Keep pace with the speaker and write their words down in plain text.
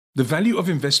The value of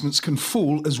investments can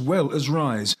fall as well as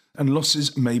rise, and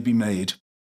losses may be made.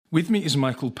 With me is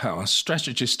Michael Power,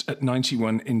 strategist at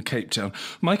 91 in Cape Town.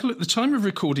 Michael, at the time of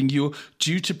recording, you're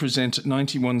due to present at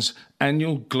 91's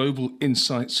annual Global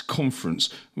Insights Conference,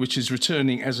 which is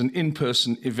returning as an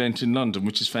in-person event in London,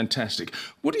 which is fantastic.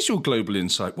 What is your global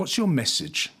insight? What's your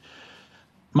message?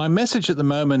 My message at the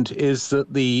moment is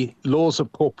that the laws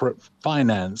of corporate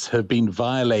finance have been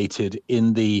violated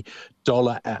in the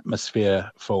dollar atmosphere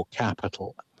for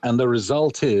capital. And the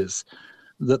result is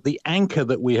that the anchor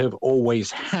that we have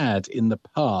always had in the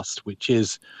past, which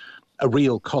is a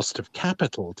real cost of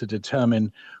capital to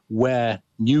determine where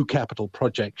new capital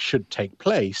projects should take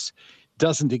place,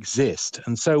 doesn't exist.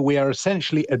 And so we are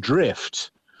essentially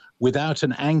adrift without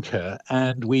an anchor,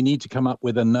 and we need to come up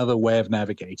with another way of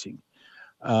navigating.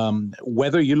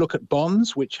 Whether you look at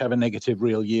bonds, which have a negative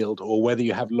real yield, or whether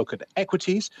you have a look at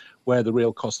equities, where the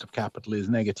real cost of capital is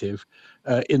negative,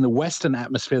 in the Western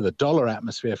atmosphere, the dollar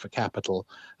atmosphere for capital,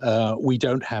 we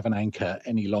don't have an anchor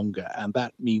any longer. And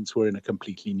that means we're in a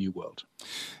completely new world.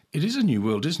 It is a new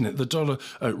world, isn't it? The dollar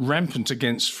rampant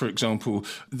against, for example,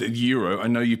 the euro. I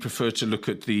know you prefer to look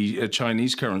at the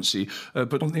Chinese currency,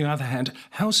 but on the other hand,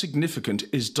 how significant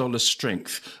is dollar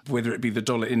strength, whether it be the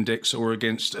dollar index or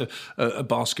against a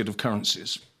basket of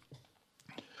currencies?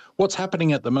 What's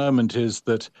happening at the moment is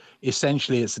that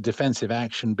essentially it's a defensive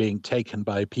action being taken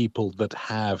by people that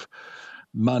have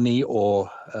money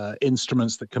or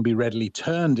instruments that can be readily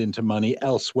turned into money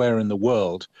elsewhere in the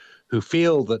world, who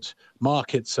feel that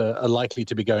markets are likely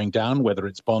to be going down, whether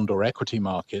it's bond or equity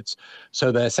markets.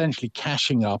 So they're essentially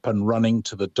cashing up and running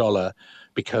to the dollar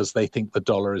because they think the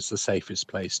dollar is the safest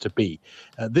place to be.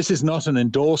 This is not an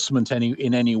endorsement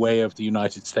in any way of the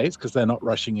United States, because they're not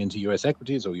rushing into US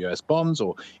equities or US bonds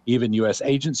or even US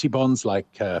agency bonds like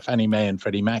Fannie Mae and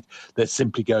Freddie Mac. They're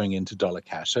simply going into dollar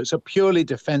cash. So it's a purely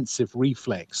defensive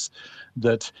reflex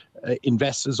that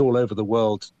investors all over the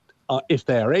world, if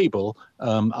they are able,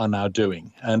 are now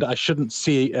doing. And I shouldn't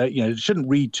shouldn't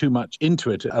read too much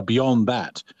into it beyond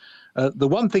that. The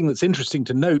one thing that's interesting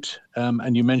to note,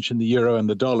 and you mentioned the euro and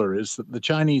the dollar, is that the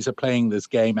Chinese are playing this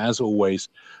game, as always,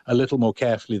 a little more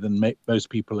carefully than most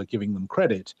people are giving them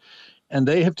credit. And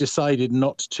they have decided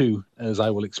not to, as I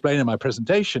will explain in my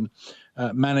presentation,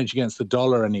 manage against the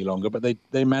dollar any longer, but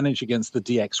they manage against the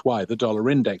DXY, the dollar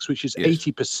index, which is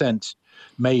 80%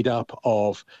 made up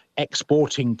of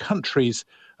exporting countries,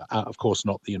 of course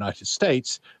not the United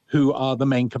States, who are the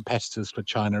main competitors for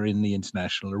China in the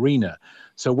international arena.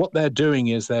 So what they're doing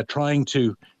is they're trying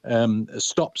to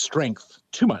stop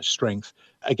too much strength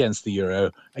against the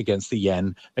euro, against the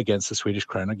yen, against the Swedish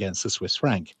krona, against the Swiss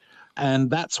franc. And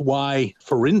that's why,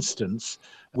 for instance,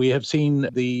 we have seen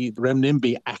the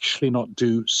renminbi actually not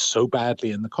do so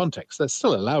badly in the context. They're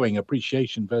still allowing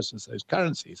appreciation versus those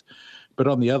currencies. But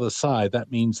on the other side, that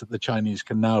means that the Chinese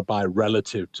can now buy,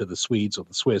 relative to the Swedes or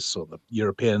the Swiss or the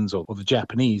Europeans or the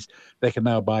Japanese, they can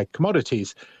now buy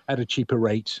commodities at a cheaper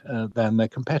rate than their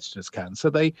competitors can. So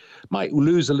they might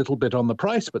lose a little bit on the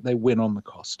price, but they win on the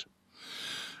cost.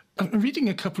 I'm reading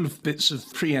a couple of bits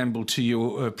of preamble to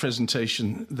your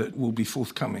presentation that will be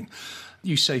forthcoming.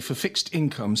 You say for fixed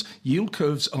incomes, yield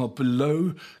curves are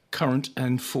below current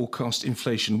and forecast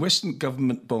inflation. Western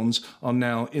government bonds are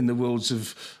now in the worlds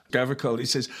of Gavekal. It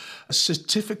says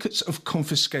certificates of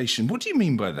confiscation. What do you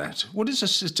mean by that? What is a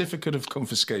certificate of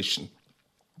confiscation?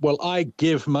 Well, I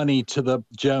give money to the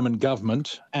German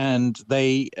government, and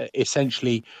they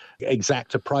essentially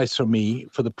exact a price from me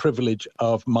for the privilege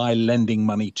of my lending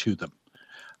money to them,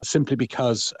 simply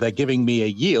because they're giving me a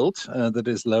yield that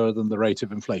is lower than the rate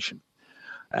of inflation.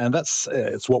 And that's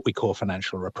it's what we call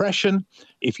financial repression.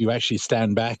 If you actually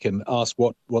stand back and ask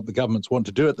what the governments want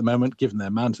to do at the moment, given their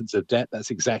mountains of debt,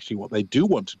 that's exactly what they do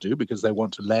want to do, because they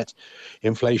want to let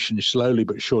inflation slowly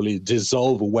but surely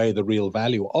dissolve away the real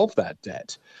value of that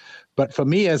debt. But for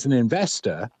me as an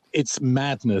investor, it's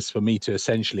madness for me to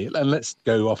essentially, and let's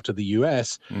go off to the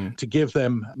US, to give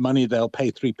them money they'll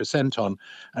pay 3% on,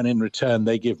 and in return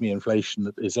they give me inflation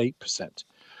that is 8%.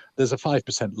 There's a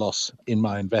 5% loss in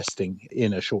my investing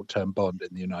in a short-term bond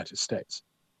in the United States.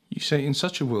 You say in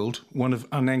such a world, one of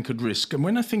unanchored risk. And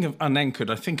when I think of unanchored,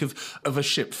 I think of a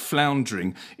ship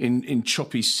floundering in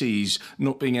choppy seas,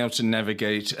 not being able to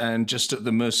navigate and just at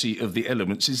the mercy of the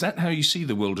elements. Is that how you see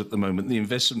the world at the moment, the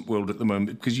investment world at the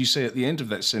moment? Because you say at the end of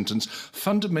that sentence,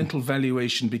 fundamental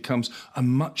valuation becomes a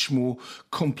much more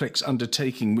complex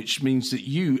undertaking, which means that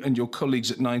you and your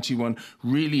colleagues at 91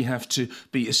 really have to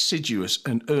be assiduous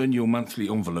and earn your monthly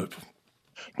envelope.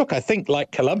 Look, I think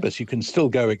like Columbus, you can still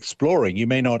go exploring. You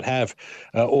may not have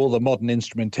all the modern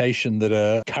instrumentation that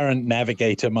a current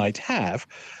navigator might have,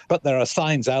 but there are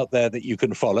signs out there that you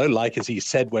can follow, like as he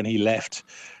said when he left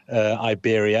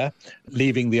Iberia,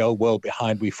 leaving the old world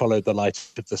behind, we followed the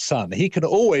light of the sun. He can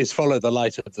always follow the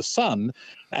light of the sun,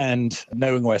 and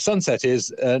knowing where sunset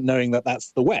is, knowing that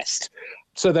that's the west.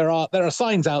 So there are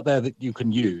signs out there that you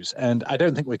can use, and I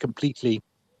don't think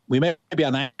we may be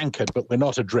unanchored, but we're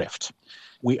not adrift.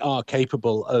 We are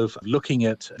capable of looking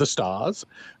at the stars,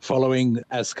 following,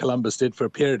 as Columbus did for a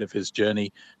period of his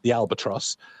journey, the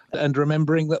albatross, and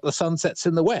remembering that the sun sets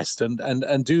in the west,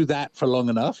 and do that for long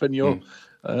enough, and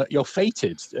you're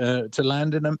fated to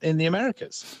land in the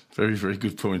Americas. Very, very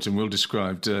good point, and well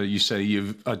described. You say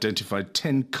you've identified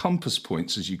 10 compass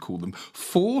points, as you call them,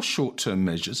 4 short-term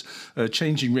measures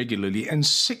changing regularly, and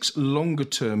 6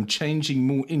 longer-term changing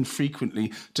more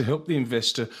infrequently to help the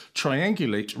investor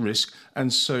triangulate risk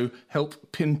and so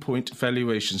help pinpoint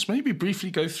valuations. Maybe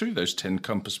briefly go through those 10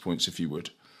 compass points, if you would.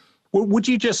 Well, would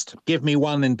you just give me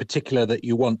one in particular that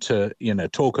you want to,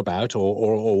 talk about,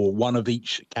 or one of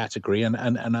each category, and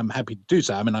I'm happy to do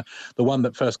so. I mean, the one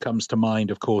that first comes to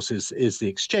mind, of course, is the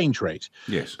exchange rate.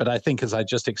 Yes. But I think, as I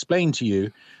just explained to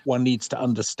you, one needs to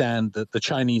understand that the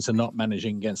Chinese are not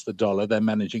managing against the dollar; they're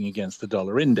managing against the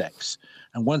dollar index.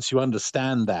 And once you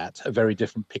understand that, a very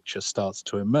different picture starts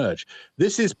to emerge.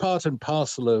 This is part and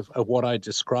parcel of what I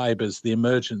describe as the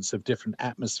emergence of different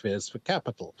atmospheres for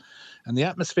capital. And the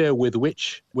atmosphere with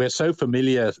which we're so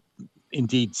familiar,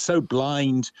 indeed so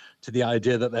blind to the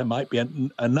idea that there might be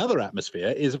another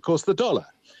atmosphere, is, of course, the dollar.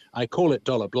 I call it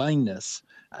dollar blindness.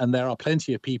 And there are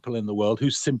plenty of people in the world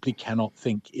who simply cannot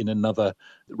think in another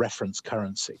reference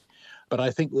currency. But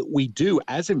I think that we do,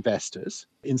 as investors,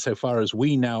 insofar as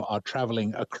we now are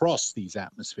traveling across these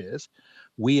atmospheres,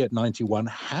 we at 91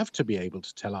 have to be able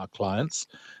to tell our clients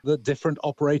the different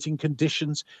operating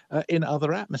conditions in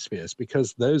other atmospheres,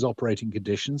 because those operating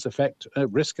conditions affect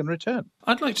risk and return.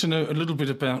 I'd like to know a little bit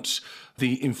about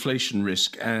the inflation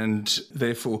risk and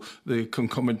therefore the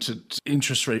concomitant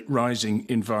interest rate rising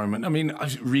environment. I mean,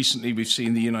 recently we've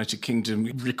seen the United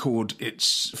Kingdom record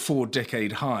its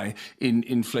 4-decade high in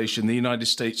inflation. The United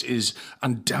States is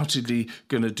undoubtedly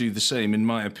going to do the same, in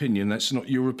my opinion. That's not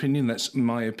your opinion, that's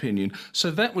my opinion.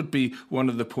 So that would be one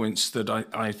of the points that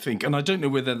I think, and I don't know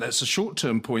whether that's a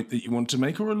short-term point that you want to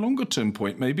make or a longer-term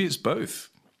point. Maybe it's both.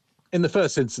 In the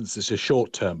first instance, it's a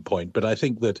short-term point, but I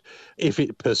think that if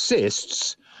it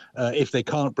persists, if they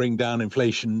can't bring down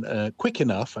inflation quick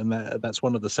enough, and that's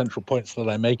one of the central points that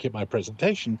I make in my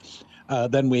presentation,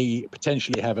 then we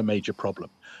potentially have a major problem.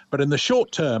 But in the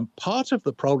short term, part of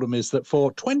the problem is that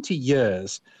for 20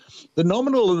 years, the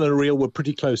nominal and the real were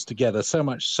pretty close together, so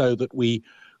much so that we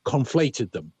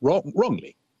conflated them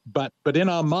wrongly. But in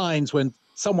our minds, when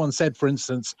someone said, for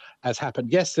instance, as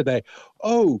happened yesterday,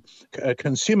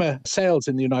 consumer sales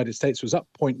in the United States was up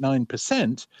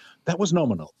 0.9%, that was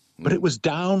nominal. But it was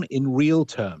down in real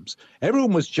terms.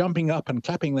 Everyone was jumping up and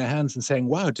clapping their hands and saying,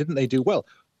 wow, didn't they do well?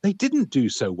 They didn't do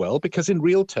so well because in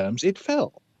real terms, it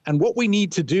fell. And what we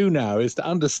need to do now is to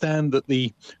understand that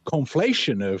the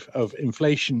conflation of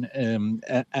inflation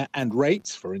and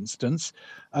rates, for instance,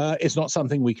 is not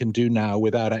something we can do now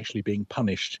without actually being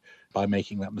punished by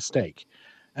making that mistake.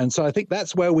 And so I think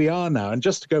that's where we are now. And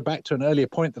just to go back to an earlier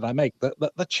point that I make, that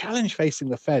the challenge facing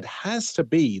the Fed has to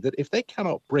be that if they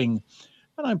cannot bring,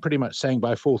 and I'm pretty much saying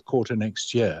by fourth quarter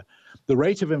next year, the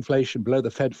rate of inflation below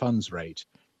the Fed funds rate,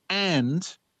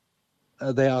 and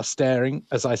they are staring,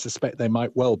 as I suspect they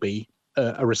might well be,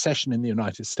 a recession in the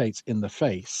United States in the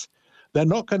face, they're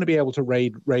not going to be able to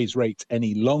raise rates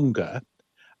any longer.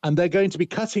 And they're going to be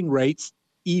cutting rates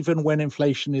even when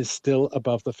inflation is still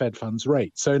above the Fed funds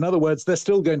rate. So in other words, they're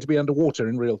still going to be underwater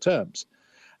in real terms.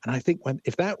 And I think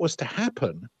if that was to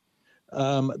happen,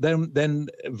 then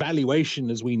valuation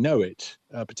as we know it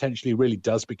potentially really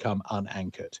does become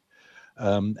unanchored.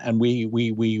 And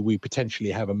we potentially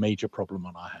have a major problem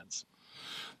on our hands.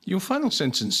 Your final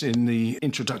sentence in the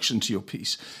introduction to your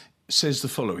piece says the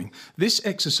following: this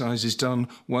exercise is done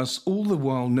whilst all the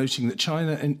while noting that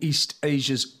China and East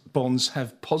Asia's bonds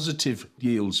have positive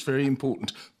yields, very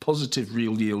important, positive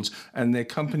real yields, and their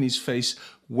companies face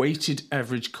weighted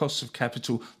average costs of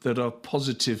capital that are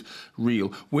positive real.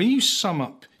 When you sum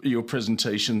up your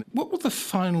presentation, what was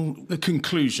the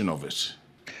conclusion of it?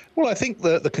 Well, I think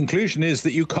the conclusion is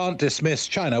that you can't dismiss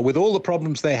China with all the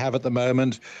problems they have at the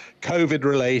moment, COVID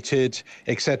related,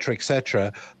 et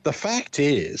cetera, The fact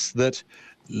is that,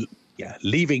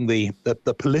 leaving the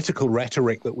political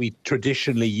rhetoric that we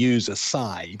traditionally use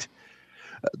aside,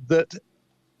 that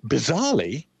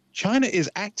bizarrely, China is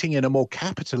acting in a more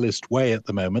capitalist way at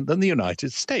the moment than the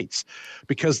United States,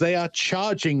 because they are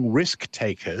charging risk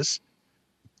takers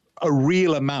a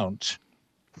real amount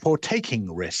for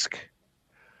taking risk.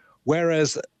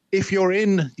 Whereas if you're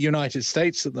in the United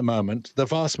States at the moment, the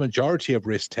vast majority of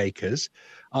risk takers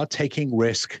are taking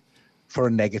risk for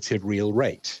a negative real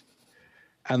rate.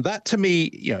 And that, to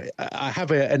me, I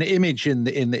have an image in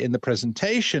the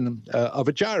presentation of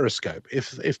a gyroscope.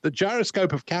 If the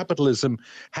gyroscope of capitalism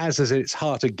has as its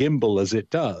heart a gimbal, as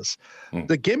it does,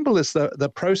 the gimbal is the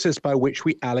process by which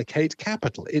we allocate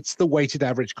capital. It's the weighted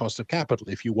average cost of capital,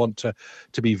 if you want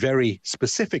to be very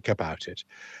specific about it.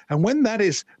 And when that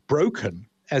is broken,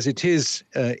 as it is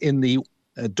in the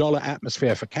dollar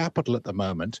atmosphere for capital at the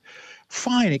moment,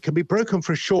 fine, it can be broken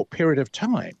for a short period of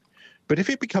time. But if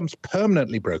it becomes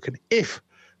permanently broken, if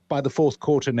by the fourth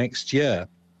quarter next year,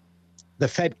 the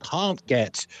Fed can't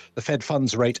get the Fed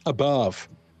funds rate above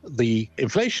the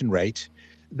inflation rate,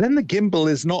 then the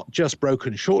gimbal is not just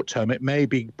broken short term, it may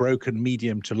be broken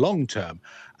medium to long term.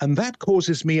 And that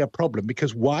causes me a problem,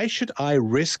 because why should I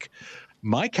risk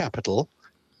my capital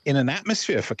in an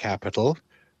atmosphere for capital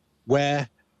where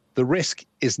the risk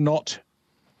is not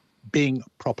being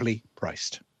properly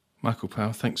priced? Michael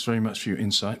Powell, thanks very much for your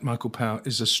insight. Michael Powell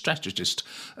is a strategist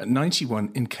at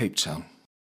 91 in Cape Town.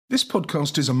 This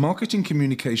podcast is a marketing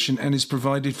communication and is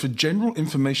provided for general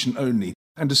information only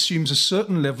and assumes a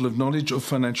certain level of knowledge of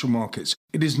financial markets.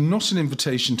 It is not an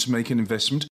invitation to make an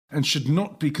investment and should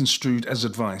not be construed as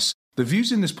advice. The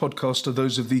views in this podcast are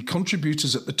those of the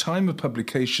contributors at the time of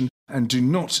publication and do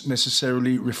not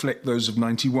necessarily reflect those of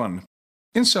 91.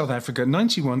 In South Africa,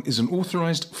 91 is an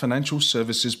authorised financial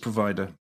services provider.